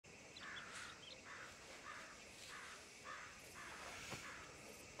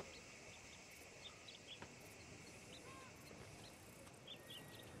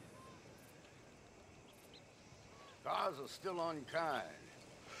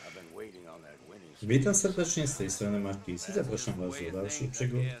Witam serdecznie, z tej strony Markis. Zapraszam Was do dalszych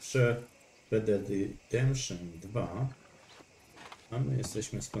przygód Red Dead Redemption 2. A my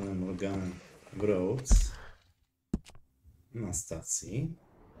jesteśmy z panem Morganem w Rhodes na stacji.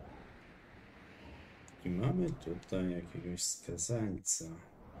 I mamy tutaj jakiegoś skazańca.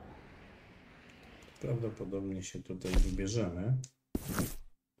 Prawdopodobnie się tutaj wybierzemy.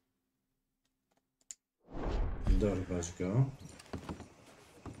 Dorwać go.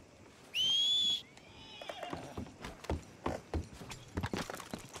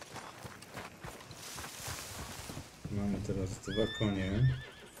 Mamy teraz 2 konie.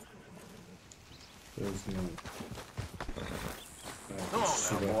 To jest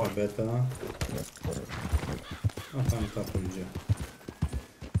krzywa habeta. A tamta pójdzie.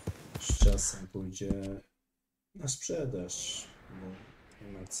 Z czasem pójdzie na sprzedaż. Bo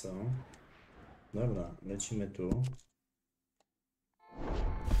nie ma co. Dobra, lecimy tu.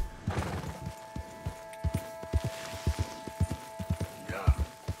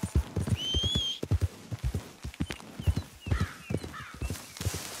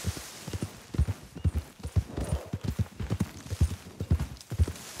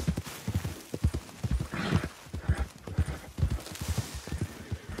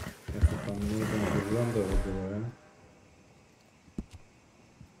 Wygląda w ogóle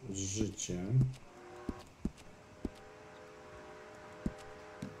życie.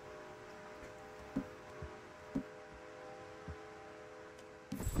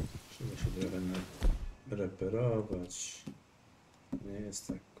 Trzeba się trochę reperować. Nie jest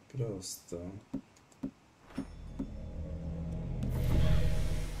tak prosto.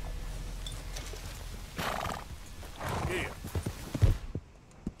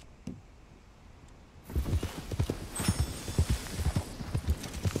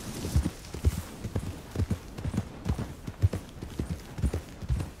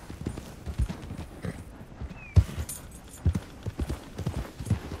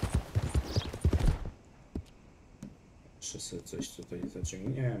 Sobie coś tutaj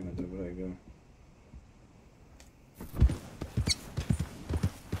zaciągniemy dobrego.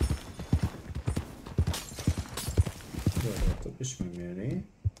 Dobra, to byśmy mieli.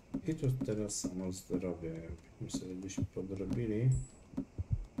 I tu teraz samo zdrowie. Jakbyśmy sobie byśmy podrobili.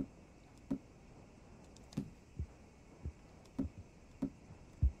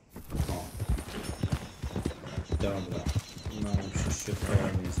 O. Dobra. Mamy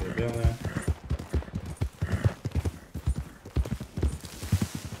prześwietlenie zrobione.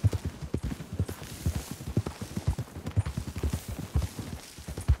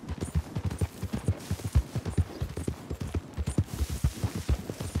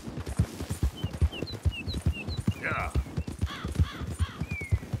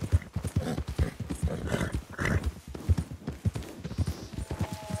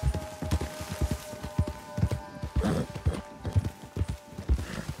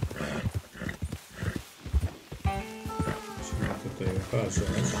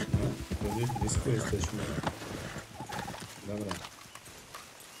 No, gdzieś blisko jesteśmy. Dobra.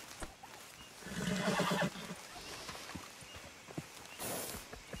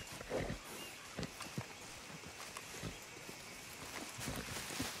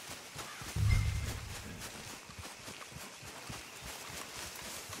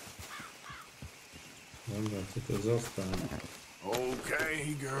 Dobra, ty to zostań. Okay,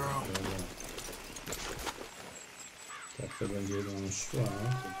 girl. Dobra. Tak to będzie nam szła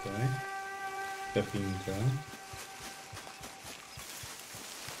tutaj. Kapinka.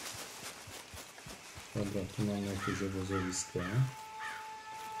 Dobra, tu mamy jakieś obozowiska.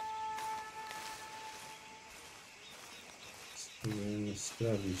 Spróbujemy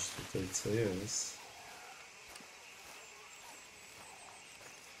sprawdzić tutaj co jest.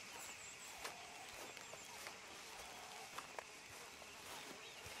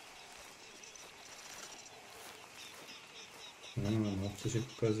 No, co się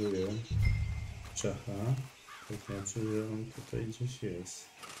pokazuje. Czacha. To znaczy, że on tutaj gdzieś jest.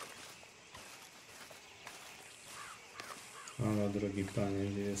 Ale drogi panie,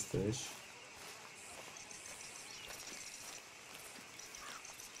 gdzie jesteś?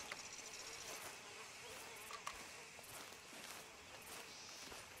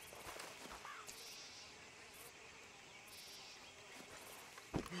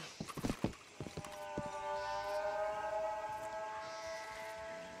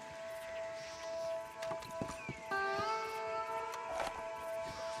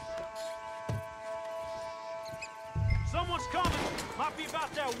 Someone's coming! Might be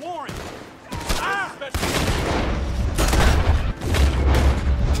about that warrant! Ah!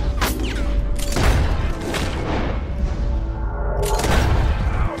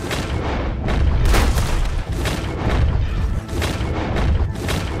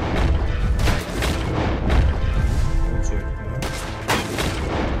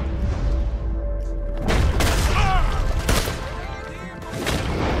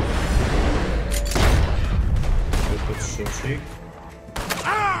 Szocik.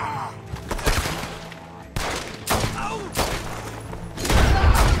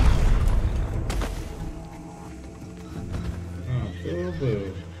 Tu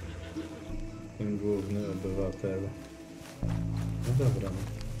był ten główny obywatel. No dobra.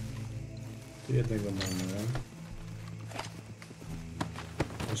 Tu jednego mamy.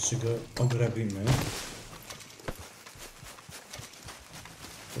 Jeszcze go ograbimy.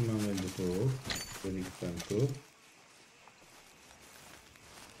 Tu mamy dwóch delikwentów.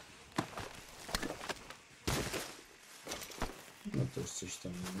 No to już coś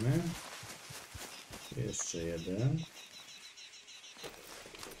tam mamy. Jeszcze jeden.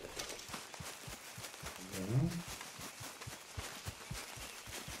 Dobra.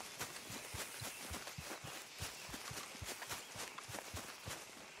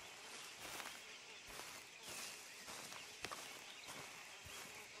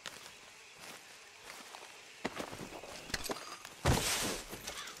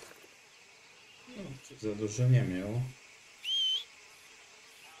 Za dużo nie miał.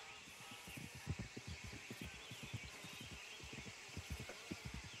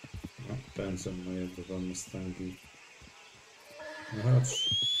 No, pędzą moje dwa Mustangi. No chodź.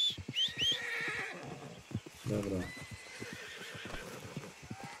 Dobra.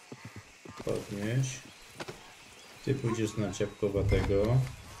 Podnieś. Ty pójdziesz na ciapkowatego.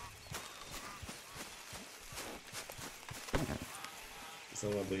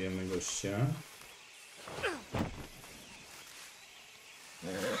 Załadujemy gościa.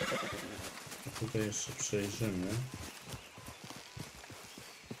 A tutaj jeszcze przejrzymy.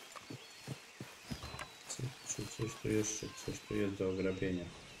 Czy coś tu jeszcze, coś tu jest do ograbienia.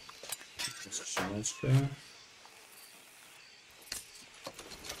 Skrzyneczkę.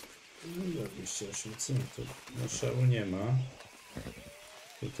 No 28 centów. No szału nie ma.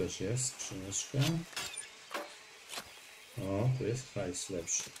 Tu też jest skrzyneczka. O, tu jest hajs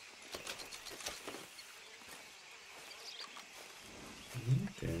lepszy.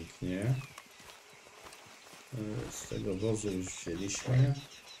 Pięknie. Z tego wozu już wzięliśmy.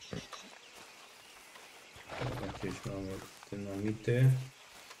 Jakieś mamy dynamity.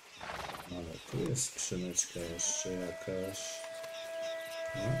 Ale tu jest skrzyneczka jeszcze jakaś.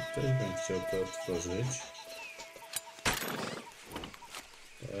 No, też bym chciał to otworzyć.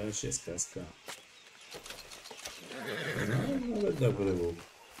 Też jest kaska. No, ale dobry łuk.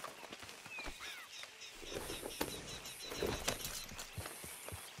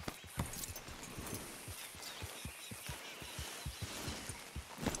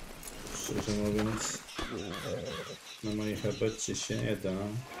 Szczerze mówiąc, na mojej herbatcie się nie da.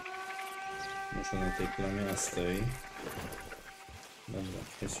 Może na tej plamiastej. Dobra,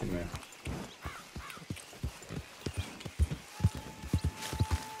 lecimy.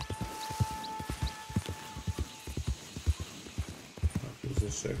 A tu jest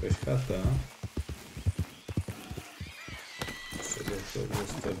jeszcze jakaś chata. Sobie to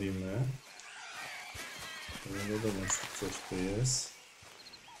zostawimy. Nie wiadomo, czy coś tu jest.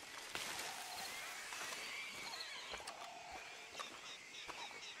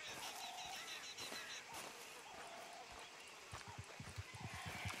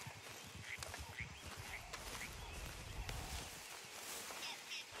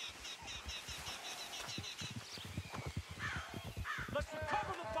 Let's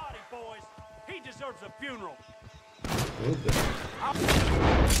recover the body, boys. He deserves a funeral. Kurde.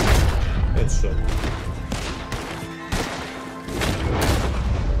 Headshot.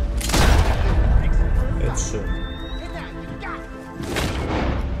 Headshot.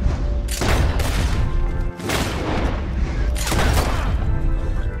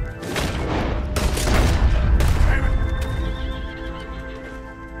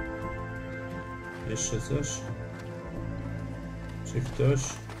 Jeszcze coś? Czy ktoś?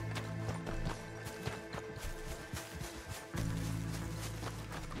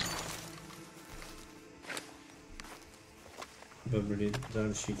 Chyba byli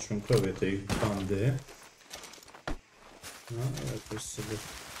dalsi członkowie tej bandy. No, jakoś sobie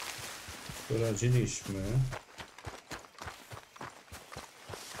poradziliśmy.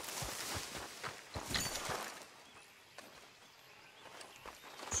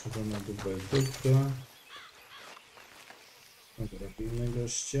 Trzeba na dubę dupka. Robimy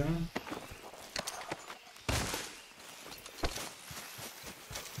gościa.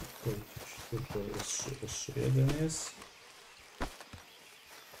 Tutaj jeszcze jeden jest.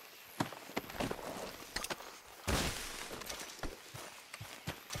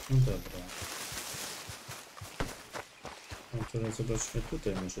 No dobra. No teraz zobaczmy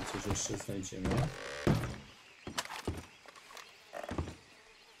tutaj, może coś jeszcze znajdziemy.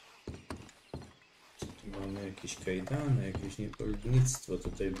 Co tu Mamy jakieś kajdany, jakieś niewolnictwo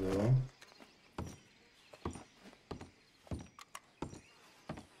tutaj było.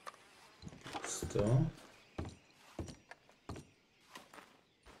 To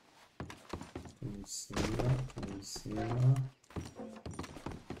nic nie ma, nic nie ma.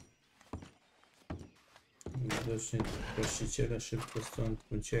 Widocznie właściciele szybko stąd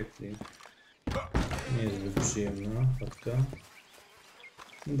uciekli. Nie jest zbyt przyjemna fatka.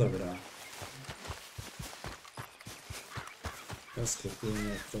 No dobra.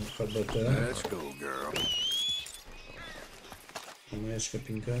 Zaskakujmy w tą HBT. Let's go, girl. Moja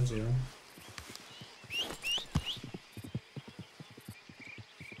szkapinka, gdzie?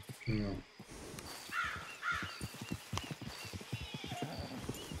 No.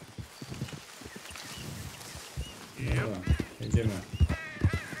 Dobra, jedziemy.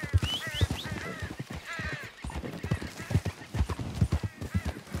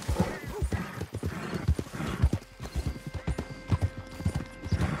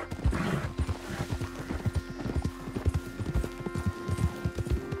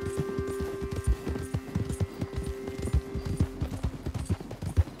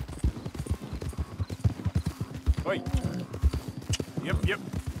 Wait. Yep.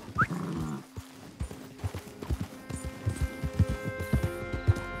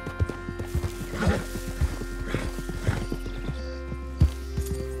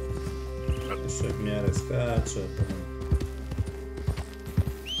 Jeszcze w miarę skacze.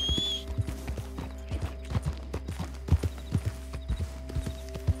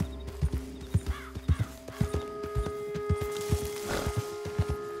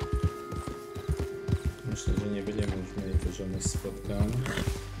 Myślę, że nie będziemy już mieli żadnych spotkań.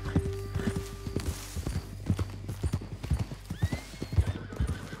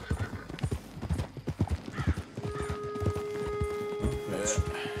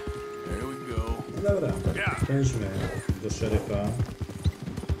 There we go. No dobra, weźmy do szeryfa.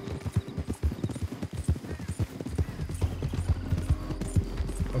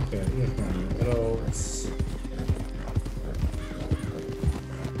 Okej, już mamy roads.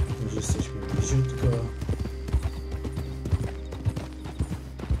 Już jesteśmy bliziutko.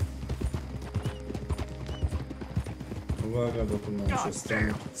 Uwaga, bo tu mamy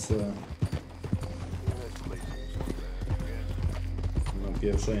przestępcę. Ma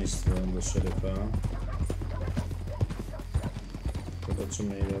pierwszeństwo do szeryfa.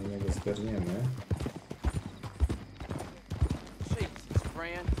 Zobaczymy, ile od niego zgarniemy.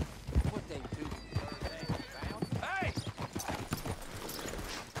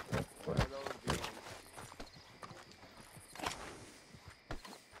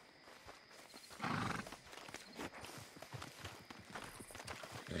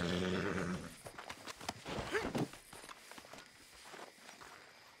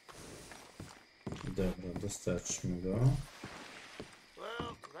 Dobra, dostarczmy go.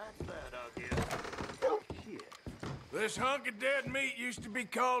 This hunk of dead meat used to be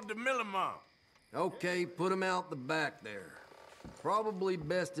called the Millimont. Okay, put him out the back there. Probably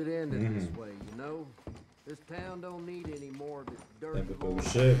best it ended this way, you know? This town don't need any more of this dirty Jakby był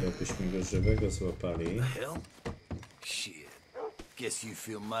bullshit. żywy, byśmy go żywego złapali. Hell? Shit. Guess you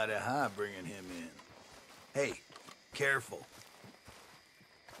feel mighty high bringing him in. Hey, careful.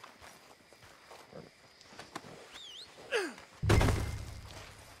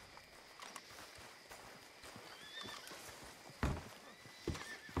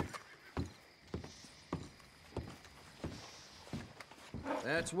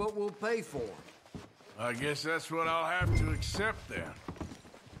 That's what we'll pay for. I guess that's what I'll have to accept then.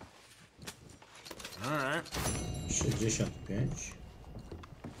 All right. 65.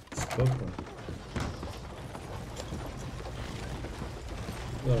 Spoko.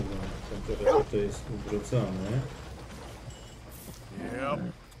 Dobra, temperatura to jest ubrudzony. Yep.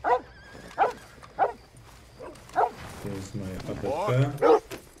 To jest moja ABP.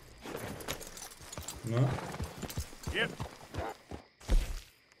 No, Yep.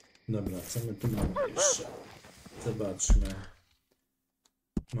 dobra, co my tu mamy jeszcze? Zobaczmy.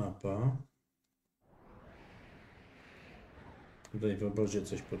 Mapa. Tutaj w obozie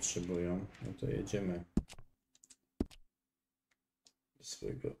coś potrzebują. No to jedziemy do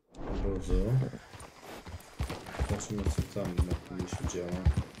swojego obozu. Zobaczymy, co tam na tym się działa.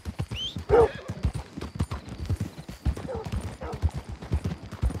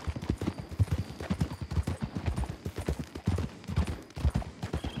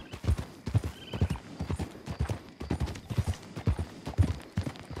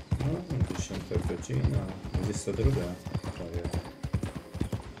 No, 10 godzina, 22 prawie.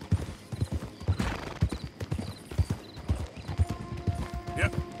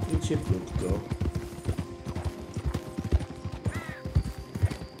 Yep. I cieplutko.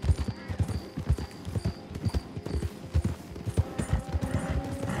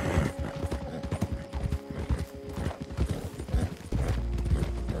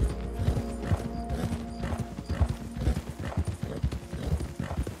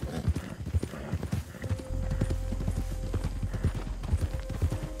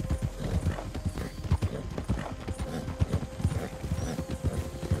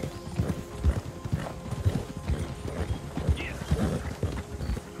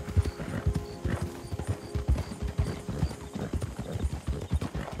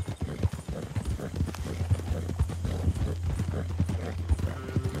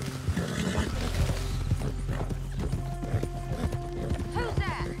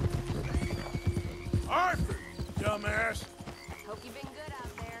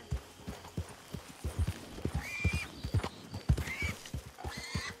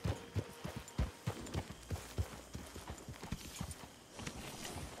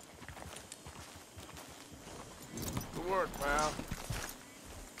 work, pal.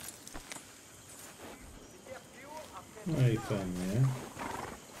 No i fajnie.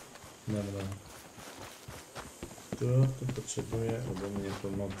 Dobra. Kto tu potrzebuje ode mnie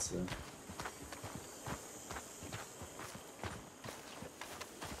pomocy?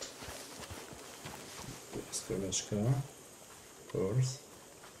 Tu jest koleżka. Of course.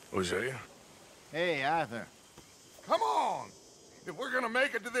 Hosea? Hey, Arthur. Come on! If we're gonna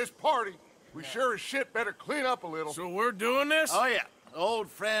make it to this party, we sure as shit better clean up a little. So we're doing this? Oh, yeah. Old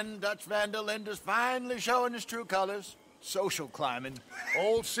friend Dutch Van der Linde's finally showing his true colors. Social climbing.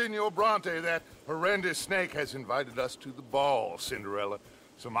 Old Senor Bronte, that horrendous snake, has invited us to the ball, Cinderella.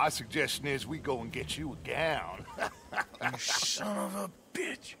 So my suggestion is we go and get you a gown. You son of a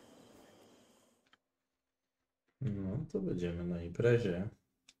bitch. No, to będziemy na imprezie.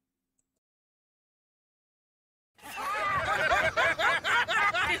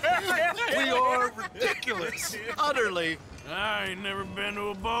 We are ridiculous. Utterly. I ain't never been to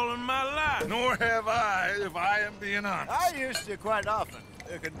a ball in my life. Nor have I, if I am being honest. I used to quite often.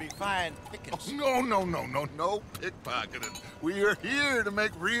 There can be fine pickings. No pickpocketing. We are here to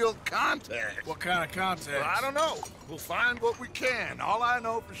make real contact. What kind of contact? Well, I don't know. We'll find what we can. All I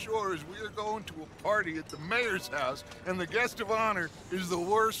know for sure is we are going to a party at the mayor's house, and the guest of honor is the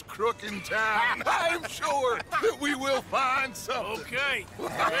worst crook in town. I'm sure that we will find something. Okay.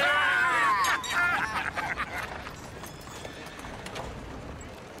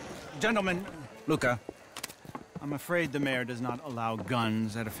 Gentlemen, Luca, I'm afraid the mayor does not allow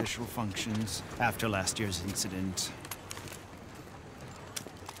guns at official functions after last year's incident.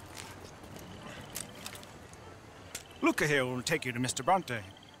 Luca here will take you to Mr. Bronte.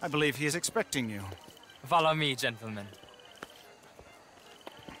 I believe he is expecting you. Follow me, gentlemen.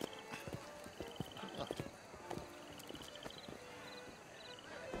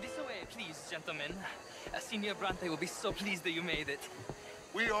 This way, please, gentlemen. Senior Bronte will be so pleased that you made it.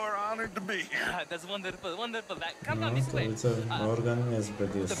 We are honored to be here. That's wonderful, wonderful. Come No, on, this to way. widzę, Morgan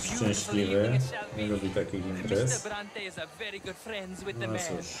niezbyt jest szczęśliwy. Nie lubi takich imprez. Mr. Bronte is a very good friends with the No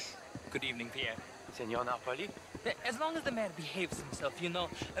mayor. cóż. Good evening, Pierre. Senor Napoli? As long as the mayor behaves himself, you know,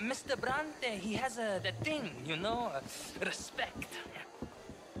 Mr. Bronte, he has that thing, you know, respect.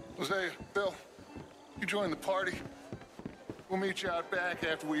 Hosea, Bill, you join the party. We'll meet you out back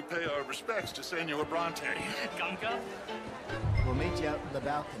after we pay our respects to Senor Bronte. Gunka? We'll meet you out in the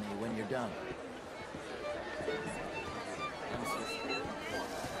balcony when you're done.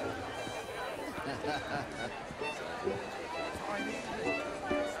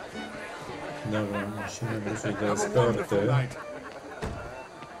 Dobra, musimy wrócić do eskorty.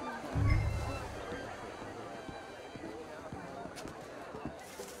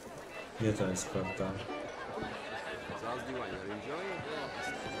 Gdzie ta eskorta?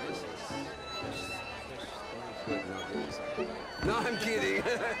 No, I'm kidding.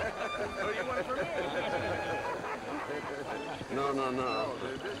 No.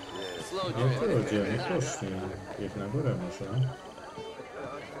 Slow No to ludzie, nie poszli. Jak na górę może?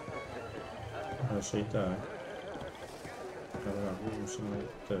 Raczej tak. Dobra, musimy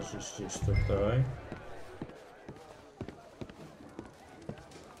też iść gdzieś tutaj.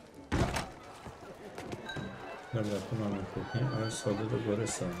 Dobra, tu mamy kuchnię, ale schody do góry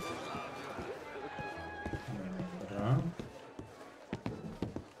są. Dobra.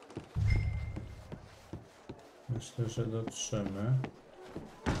 Myślę, że dotrzemy.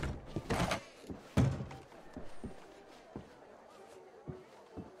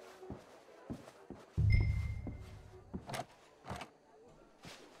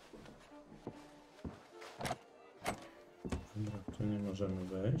 Dobra, tu nie możemy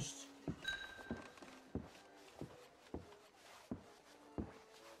wejść.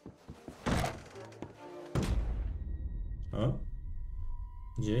 O!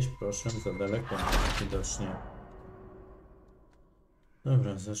 Gdzieś poszłem za daleko, widocznie.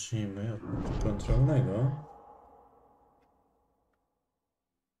 Dobra, zacznijmy od punktu kontrolnego.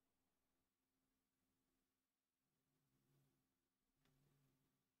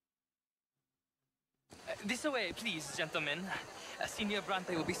 This way, please, gentlemen. Senior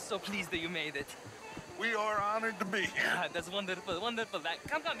Bronte will be so pleased that you made it. We are honored to be here. That's wonderful, wonderful.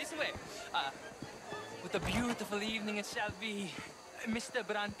 Come, this way. What a beautiful evening it shall be. Mr.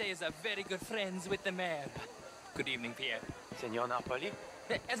 Bronte is a very good friends with the mayor. Good evening, Pierre. Senor Napoli?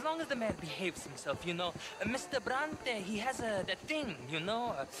 As long as the mayor behaves himself, you know, Mr. Bronte, he has that thing, you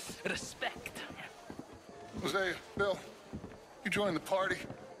know, respect. Hosea, Bill, you join the party.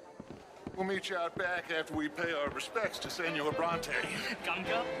 We'll meet you out back after we pay our respects to Senor Bronte.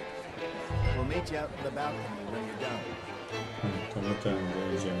 Gunka? We'll meet you out in the balcony when you're done. To my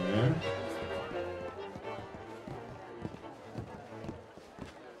tędy idziemy.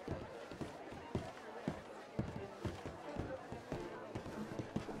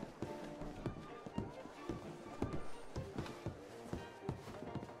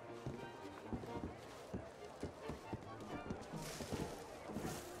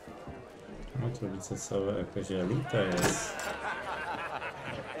 ulica cała jakaś elita jest.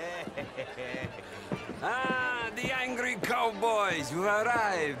 Ah, the angry cowboys, you've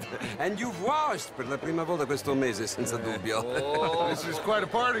arrived. And you've washed per la prima volta questo mese senza dubbio. This is quite a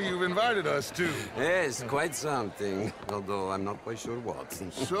party you've invited us to. Yes, quite something. Although I'm not quite sure what.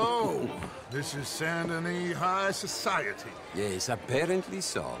 So, this is Saint-Denis High Society. Yes, apparently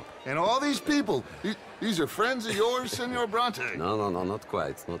so. And all these people, these are friends of yours, Senor Bronte? No, not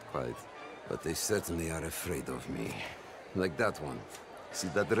quite, not quite. But they certainly are afraid of me. Like that one. See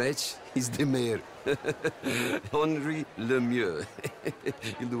that wretch? He's the mayor. Henri Lemieux.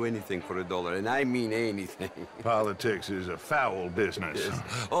 He'll do anything for $1, and I mean anything. Politics is a foul business. Yes.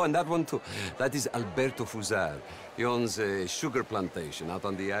 Oh, and that one too. That is Alberto Fusar. He owns a sugar plantation out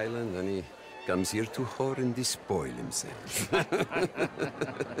on the island, and he comes here to whore and despoil himself.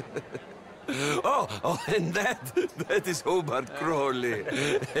 Oh, and that is Hobart Crawley,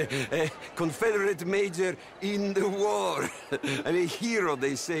 a Confederate major in the war, and a hero,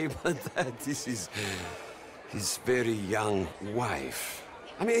 they say, but that is his very young wife.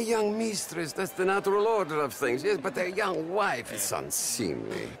 I mean, a young mistress, that's the natural order of things, yes, but a young wife is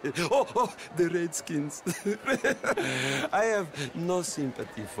unseemly. Oh, the Redskins. I have no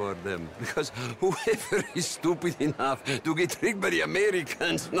sympathy for them, because whoever is stupid enough to get tricked by the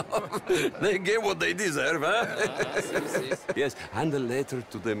Americans, no, they get what they deserve, huh? Yes, and a letter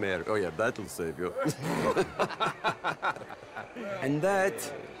to the mayor. Oh, yeah, that'll save you. And that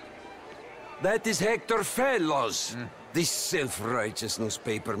is Hector Fellows. This self-righteous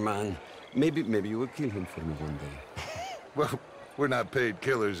newspaper man. Maybe you will kill him for me one day. Well, we're not paid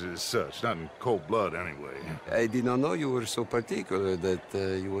killers as such, not in cold blood anyway. I did not know you were so particular that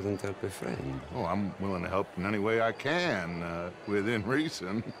you wouldn't help a friend. Oh, I'm willing to help in any way I can, within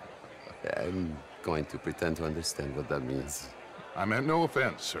reason. I'm going to pretend to understand what that means. I meant no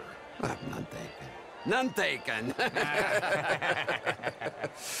offense, sir. None taken. None taken!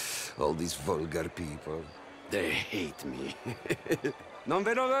 All these vulgar people. They hate me. Non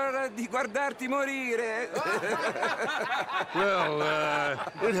vedo l'ora di guardarti morire. Well,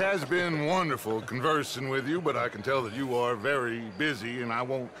 it has been wonderful conversing with you, but I can tell that you are very busy, and I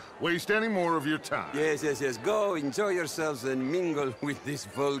won't waste any more of your time. Yes. Go, enjoy yourselves, and mingle with this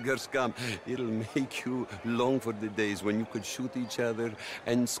vulgar scum. It'll make you long for the days when you could shoot each other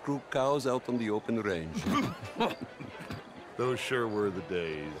and screw cows out on the open range. Those sure were the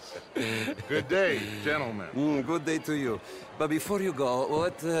days. Good day, gentlemen. Good day to you. But before you go,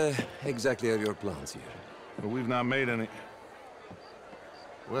 what exactly are your plans here? Well, we've not made any...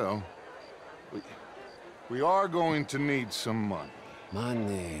 Well, we are going to need some money.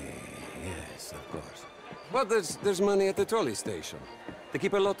 Money, yes, of course. Well, there's money at the trolley station. They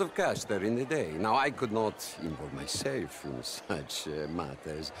keep a lot of cash there in the day. Now, I could not involve myself in such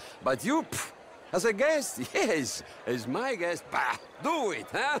matters. But you... As a guest, yes. As my guest, bah, do it,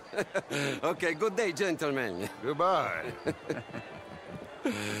 huh? Okay, good day, gentlemen. Goodbye.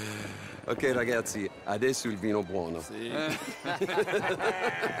 Ok, ragazzi, adesso il vino buono.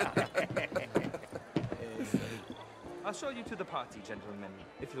 I'll show you to the party, gentlemen,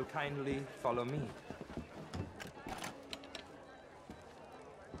 if you'll kindly follow me.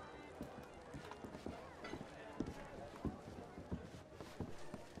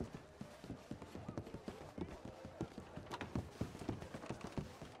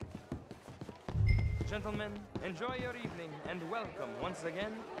 Gentlemen, enjoy your evening and welcome once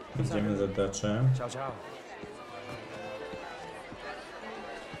again. Idziemy za Dutchem. Ciao, ciao.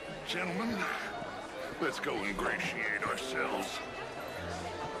 Gentlemen, let's go ingratiate ourselves.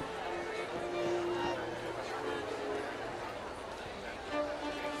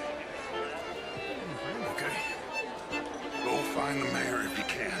 Okay. Go find the mayor if you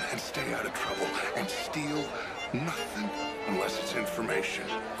can and stay out of trouble and steal nothing unless it's information.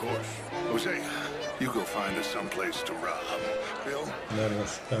 Of course. Jose, you go find us someplace to rob. Bill? Dobra,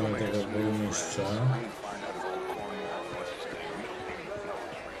 szukamy tego burmistrza.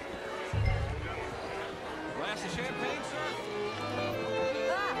 Glass of champagne, sir?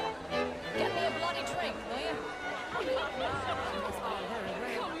 Get me a bloody drink, will you?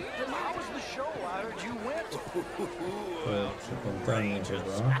 How was the show? I heard you went. Przeplątanie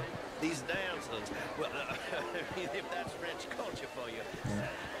chyba. These damsels. Well, if that's French culture for you.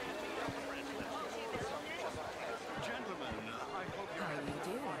 Gentlemen, I hope you're having a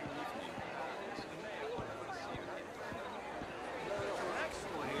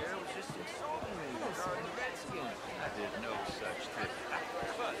Axel here was just insulting me regarding the Redskins. I did no such thing.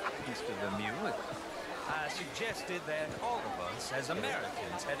 But, Mr. Lemieux, I suggested that all of us, as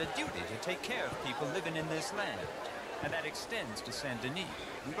Americans, had a duty to take care of people living in this land. and that extends to Saint-Denis.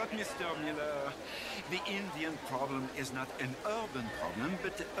 But, Mr. Miller, the Indian problem is not an urban problem,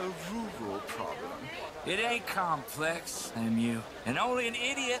 but a rural problem. It ain't complex, MU. And only an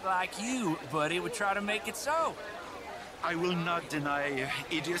idiot like you, buddy, would try to make it so. I will not deny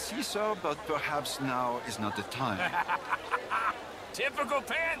idiocy, sir, but perhaps now is not the time. Typical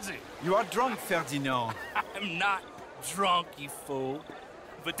pansy. You are drunk, Ferdinand. I'm not drunk, you fool.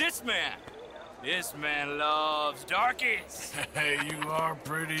 But this man loves darkies. Hey, you are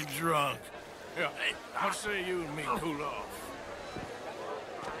pretty drunk. Yeah, I'll say you and me cool off.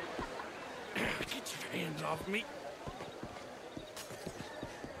 Get your hands off me.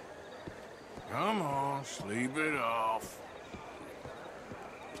 Come on, sleep it off.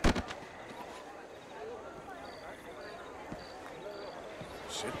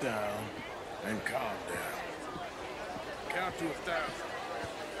 Sit down and calm down. Count to 1,000.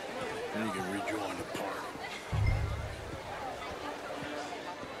 Then you can rejoin the party.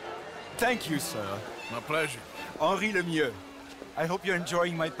 Thank you, sir. My pleasure. Henri Lemieux. I hope you're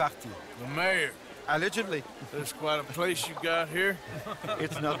enjoying my party. The mayor. Allegedly. There's quite a place you got here.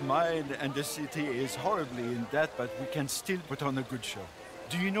 It's not mine, and the city is horribly in debt, but we can still put on a good show.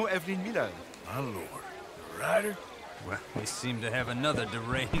 Do you know Evelyn Miller? My lord. The writer? Well, we seem to have another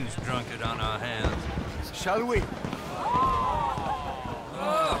deranged drunkard on our hands. Shall we?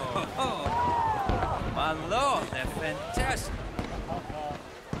 Oh, my lord, they're fantastic.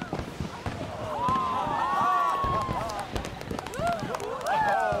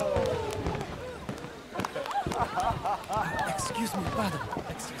 Excuse me, pardon.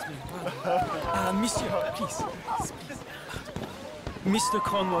 Excuse me, pardon. Monsieur, please. Mr.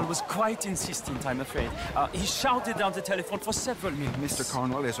 Cornwall was quite insistent, I'm afraid. He shouted down the telephone for several minutes. Mr.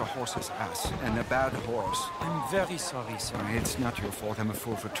 Cornwall is a horse's ass, and a bad horse. I'm very sorry, sir. It's not your fault. I'm a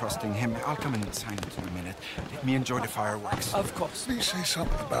fool for trusting him. I'll come in silence in a minute. Let me enjoy the fireworks. Of course. Did he say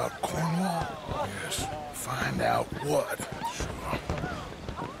something about Cornwall? Yes. Find out what. Sure.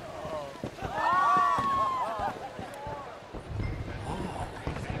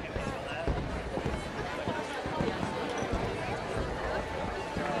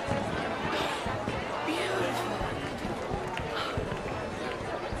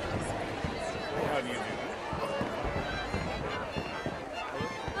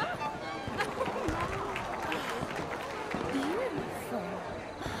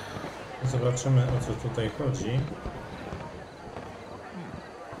 Zobaczymy, o co tutaj chodzi.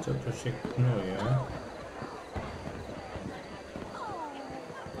 Co tu się knuje?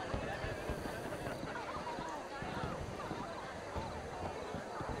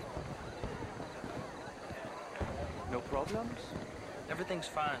 No problems? Everything's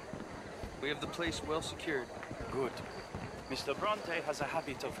fine. We have the place well secured. Good. Mr. Bronte has a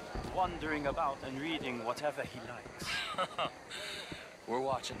habit of wandering about and reading whatever he likes. We're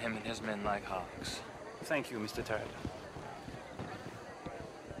watching him and his men like hawks. Thank you, Mr. Turner.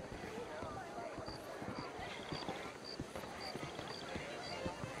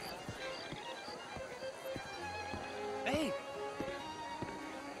 Hey!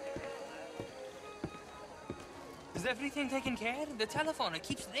 Is everything taken care of? The telephone, it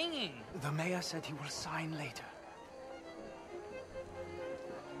keeps ringing. The mayor said he will sign later.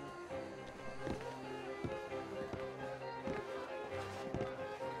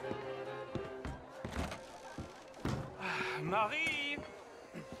 Marie!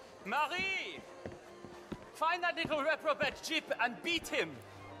 Marie! Find that little reprobate Jip and beat him.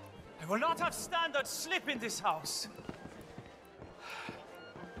 I will not have standard slip in this house.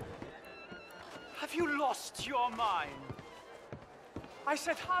 Have you lost your mind? I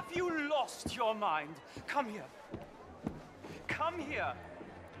said, have you lost your mind? Come here. Come here.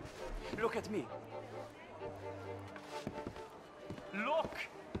 Look at me. Look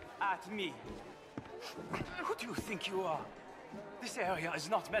at me. Who do you think you are? This area is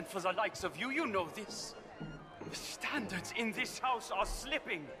not meant for the likes of you. You know this. The standards in this house are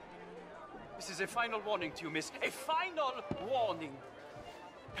slipping. This is a final warning to you, miss. A final warning.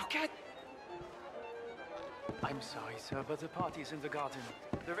 Look at... I'm sorry, sir, but the party's in the garden.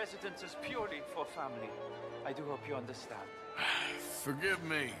 The residence is purely for family. I do hope you understand. Forgive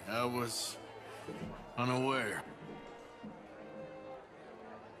me. I was unaware.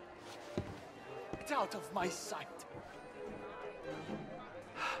 Get out of my sight.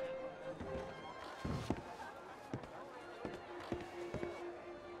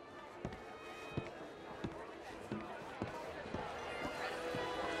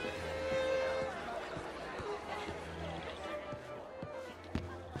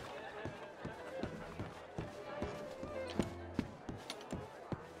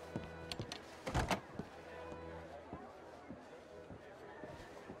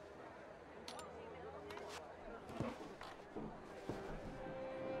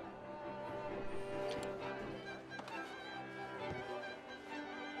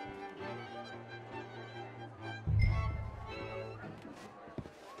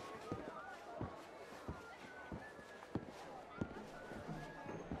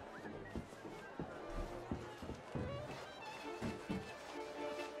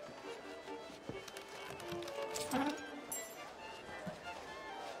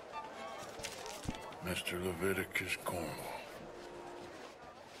 Mr. Leviticus Cornwall.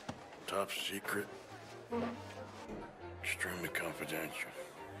 Top secret. Extremely confidential.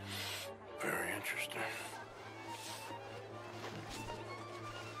 Very interesting.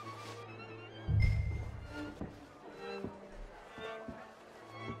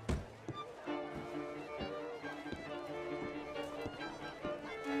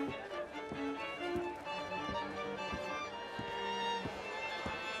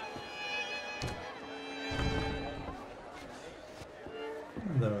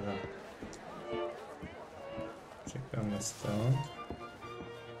 Dobra. Czekamy stąd.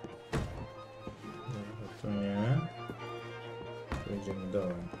 Dobra, tu nie. Pojedziemy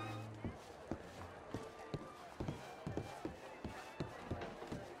dołem.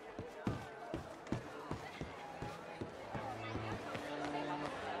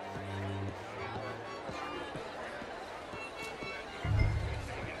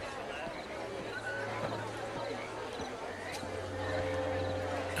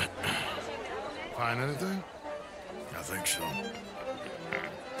 Find anything? I think so.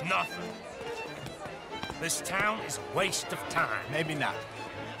 Nothing. This town is a waste of time. Maybe not.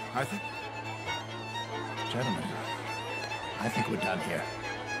 I think... Gentlemen, I think we're done here.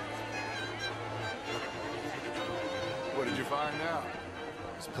 What did you find now?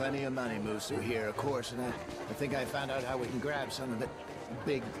 There's plenty of money moves through here, of course, and I think I found out how we can grab some of it. A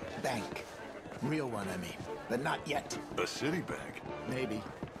big bank. Real one, I mean. But not yet. A city bank? Maybe.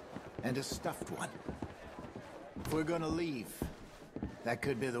 And a stuffed one. If we're gonna leave, that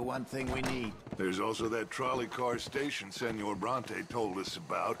could be the one thing we need. There's also that trolley car station Senor Bronte told us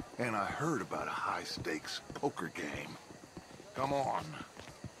about, and I heard about a high-stakes poker game. Come on.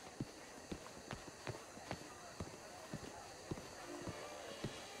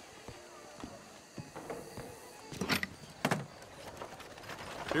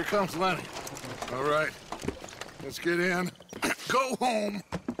 Here comes Lenny. All right, let's get in. Go home.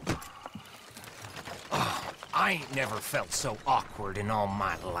 I ain't never felt so awkward in all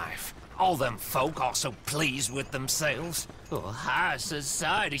my life. All them folk all so pleased with themselves. Oh, high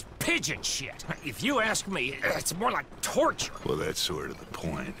society's pigeon shit. If you ask me, it's more like torture. Well, that's sort of the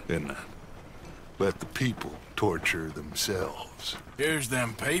point, isn't it? Let the people torture themselves. Here's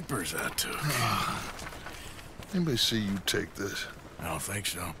them papers I took. Anybody see you take this? I don't think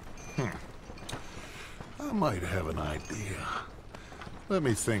so. I might have an idea. Let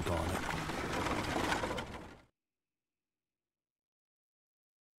me think on it.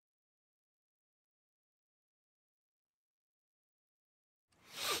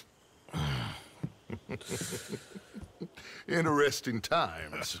 Interesting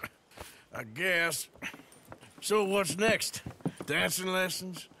times. I guess. So what's next? Dancing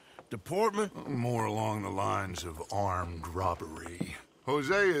lessons? Deportment? More along the lines of armed robbery.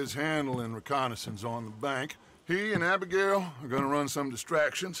 Hosea is handling reconnaissance on the bank. He and Abigail are gonna run some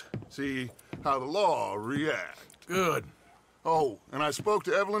distractions, see how the law reacts. Good. Oh, and I spoke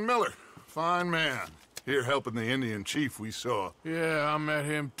to Evelyn Miller. Fine man. Here helping the Indian chief we saw. Yeah, I met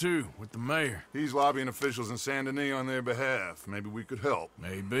him too, with the mayor. He's lobbying officials in Saint Denis on their behalf. Maybe we could help.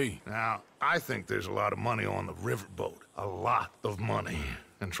 Maybe. Now, I think there's a lot of money on the riverboat. A lot of money.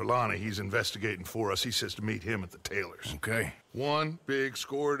 And Trelawney, he's investigating for us. He says to meet him at the Taylor's. Okay. One big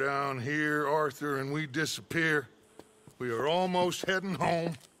score down here, Arthur, and we disappear. We are almost heading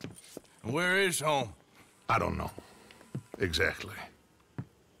home. Where is home? I don't know. Exactly.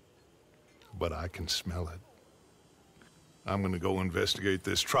 But I can smell it. I'm gonna go investigate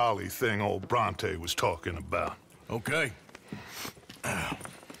this trolley thing old Bronte was talking about. Okay.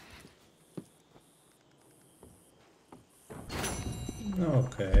 No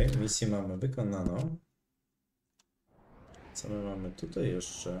okej, misję mamy wykonaną. Co my mamy tutaj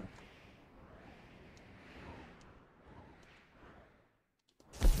jeszcze?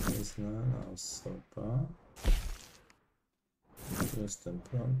 Nieznana osoba. Tu jest ten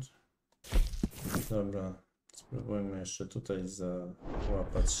prąd. Dobra, spróbujmy jeszcze tutaj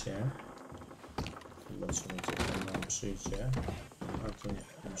załapać się. Zobaczymy, co tam nam przyjdzie. A tu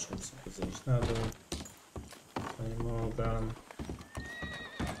nie, muszę sobie zejść na dół. Panie Morgan.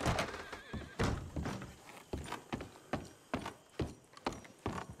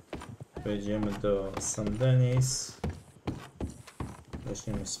 Pojedziemy do St. Denis.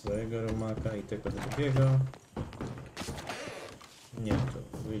 Weźmiemy swojego rumaka i tego drugiego. Nie,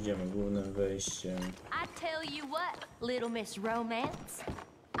 to wyjdziemy głównym wejściem. I tell you what, little Miss Romance,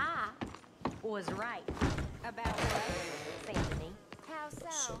 I was right about what, Anthony. How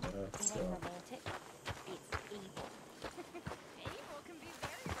so? It ain't romantic. It's evil. Evil can be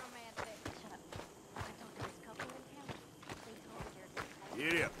very romantic. Shut up. I talked to this couple in town. They told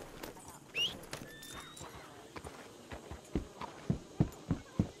her. Get up.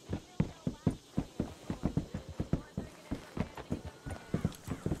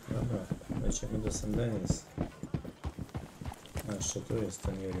 Lecimy do St. Denis. A jeszcze tu jest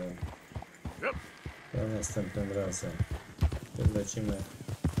ten jeden. To następnym razem. Tu lecimy.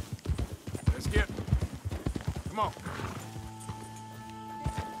 Come on.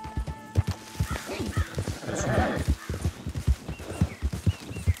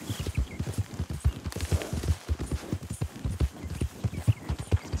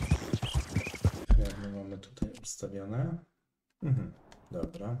 Jak my mamy tutaj ustawione?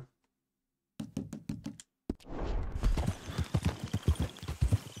 Dobra.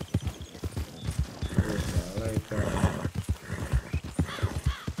 Alejka.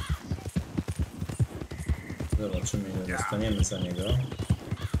 Zobaczymy, ile dostaniemy za niego.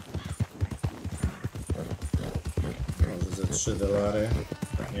 Może ze $3,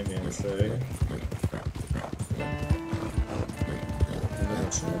 nie więcej.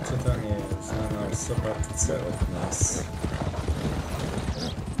 Zobaczymy, co ta nieznana osoba chce od nas.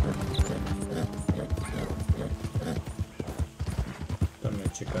 To mnie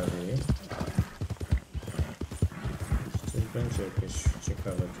ciekawi. Coś będzie jakieś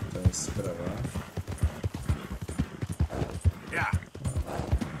ciekawe tutaj sprawa.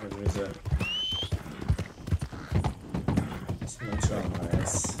 Jak widzę, zmęczona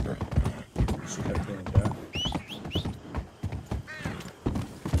jest szkapinka.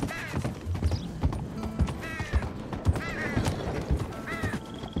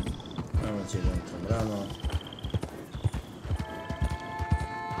 Mamy 9 rano.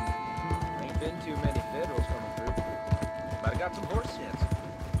 Ain't been too many federals coming through. Might have got some horse sense.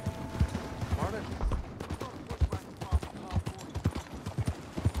 Morning.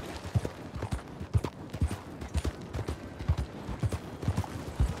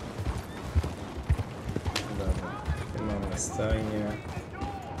 Dobra, tu mamy stajnię.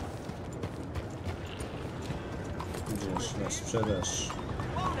 Idziesz na sprzedaż.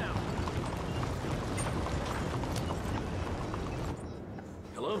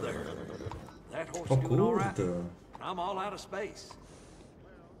 Hello there. That horse O doing all right? kurde. I'm all out of space.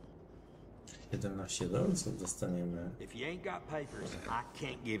 $11 dostaniemy. If you ain't got papers, I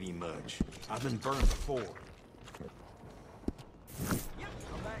can't give you much. I've been burned before.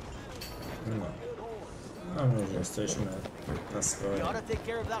 No. No, my już jesteśmy na swoim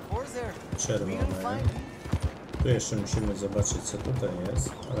czerwonym. Tu jeszcze musimy zobaczyć, co tutaj jest,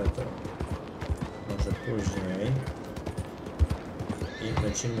 ale to może później. I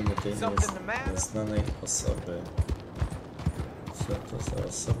lecimy do tej nieznanej osoby. Co to za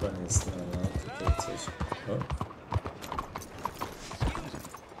osoba nieznana? Tutaj coś... O.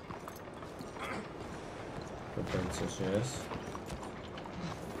 Tutaj coś jest.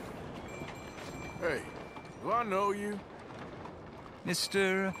 Hey, do I know you?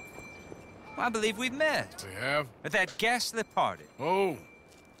 Mr. I believe we've met. We have? At that ghastly party. Oh,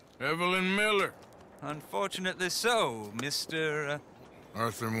 Evelyn Miller. Unfortunately so, Mr.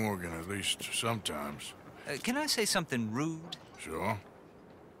 Arthur Morgan, at least sometimes. Can I say something rude? Sure.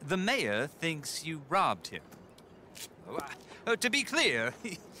 The mayor thinks you robbed him. To be clear,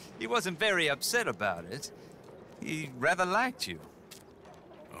 he wasn't very upset about it. He rather liked you.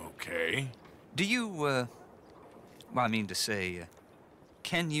 Okay. Do you, well, I mean to say,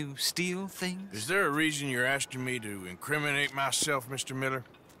 can you steal things? Is there a reason you're asking me to incriminate myself, Mr. Miller?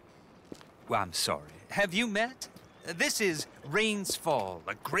 Well, I'm sorry. Have you met? This is Rains Fall,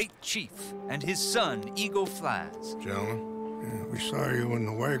 a great chief, and his son, Eagle Flies. Gentlemen? Yeah, we saw you in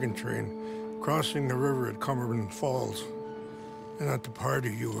the wagon train crossing the river at Cumberland Falls. And at the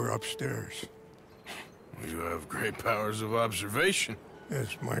party, you were upstairs. You have great powers of observation.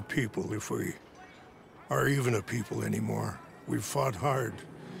 Yes, my people, if we are even a people anymore. We've fought hard.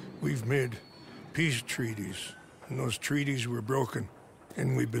 We've made peace treaties, and those treaties were broken.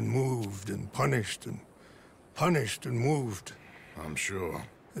 And we've been moved and punished and moved. I'm sure.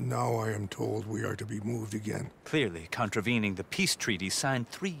 And now I am told we are to be moved again. Clearly contravening the peace treaty signed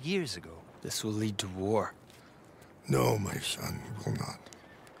 3 years ago. This will lead to war. No, my son, it will not.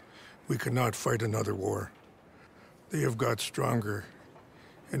 We cannot fight another war. They have got stronger,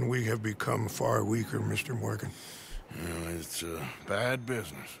 and we have become far weaker, Mr. Morgan. Well, it's bad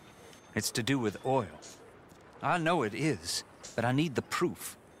business. It's to do with oil. I know it is, but I need the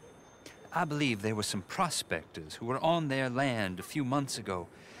proof. I believe there were some prospectors who were on their land a few months ago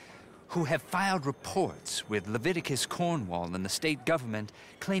who have filed reports with Leviticus Cornwall and the state government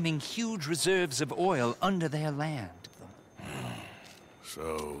claiming huge reserves of oil under their land.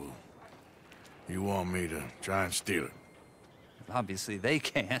 So, you want me to try and steal it? Obviously they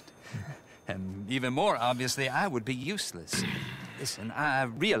can't. And even more obviously, I would be useless. Listen, I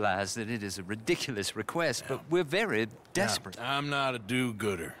realize that it is a ridiculous request, but we're very desperate. Now, I'm not a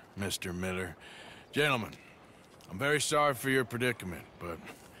do-gooder. Mr. Miller. Gentlemen, I'm very sorry for your predicament, but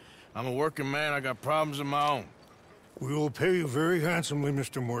I'm a working man. I got problems of my own. We will pay you very handsomely,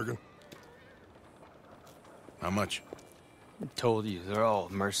 Mr. Morgan. How much? I told you, they're all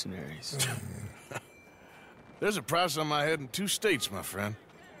mercenaries. There's a price on my head in 2 states, my friend.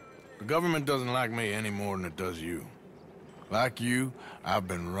 The government doesn't like me any more than it does you. Like you, I've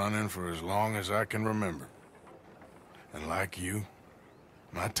been running for as long as I can remember. And like you,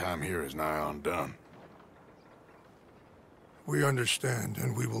 my time here is nigh undone. We understand,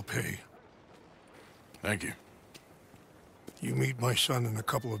 and we will pay. Thank you. You meet my son in a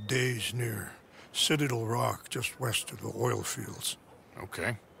couple of days near Citadel Rock, just west of the oil fields.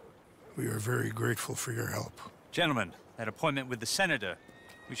 Okay. We are very grateful for your help. Gentlemen, that appointment with the senator.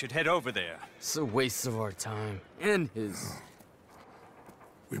 We should head over there. It's a waste of our time. And his. Oh.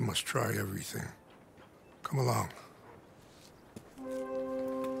 We must try everything. Come along.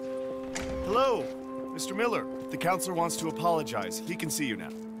 Hello, Mr. Miller. The counselor wants to apologize. He can see you now.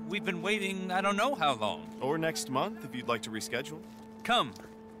 We've been waiting I don't know how long. Or next month, if you'd like to reschedule. Come.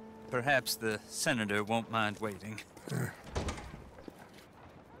 Perhaps the senator won't mind waiting.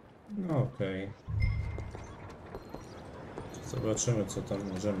 Okej. Zobaczymy, co tam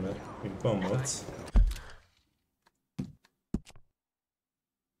możemy im pomóc.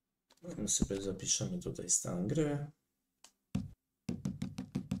 My sobie zapiszemy tutaj stan gry.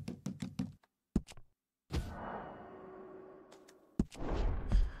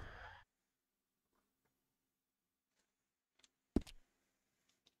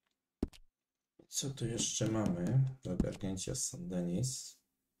 Co tu jeszcze mamy do ogarnięcia z St. Denis?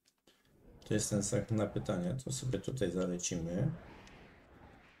 To jest ten znak na pytanie, to sobie tutaj zalecimy.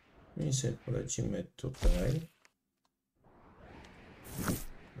 I sobie polecimy tutaj.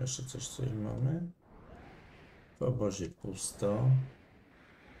 Jeszcze coś mamy. W obozie pusto.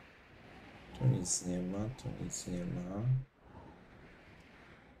 Tu nic nie ma, tu nic nie ma.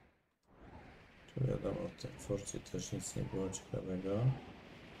 Tu wiadomo, w tym forcie też nic nie było ciekawego.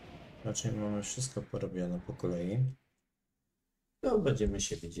 Raczej mamy wszystko porobione po kolei. No, będziemy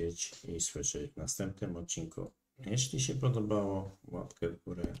się widzieć i słyszeć w następnym odcinku. Jeśli się podobało, łapkę w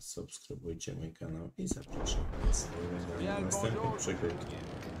górę, subskrybujcie mój kanał i zapraszam Was do następnych przygód.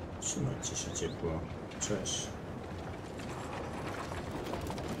 Trzymajcie się ciepło. Cześć.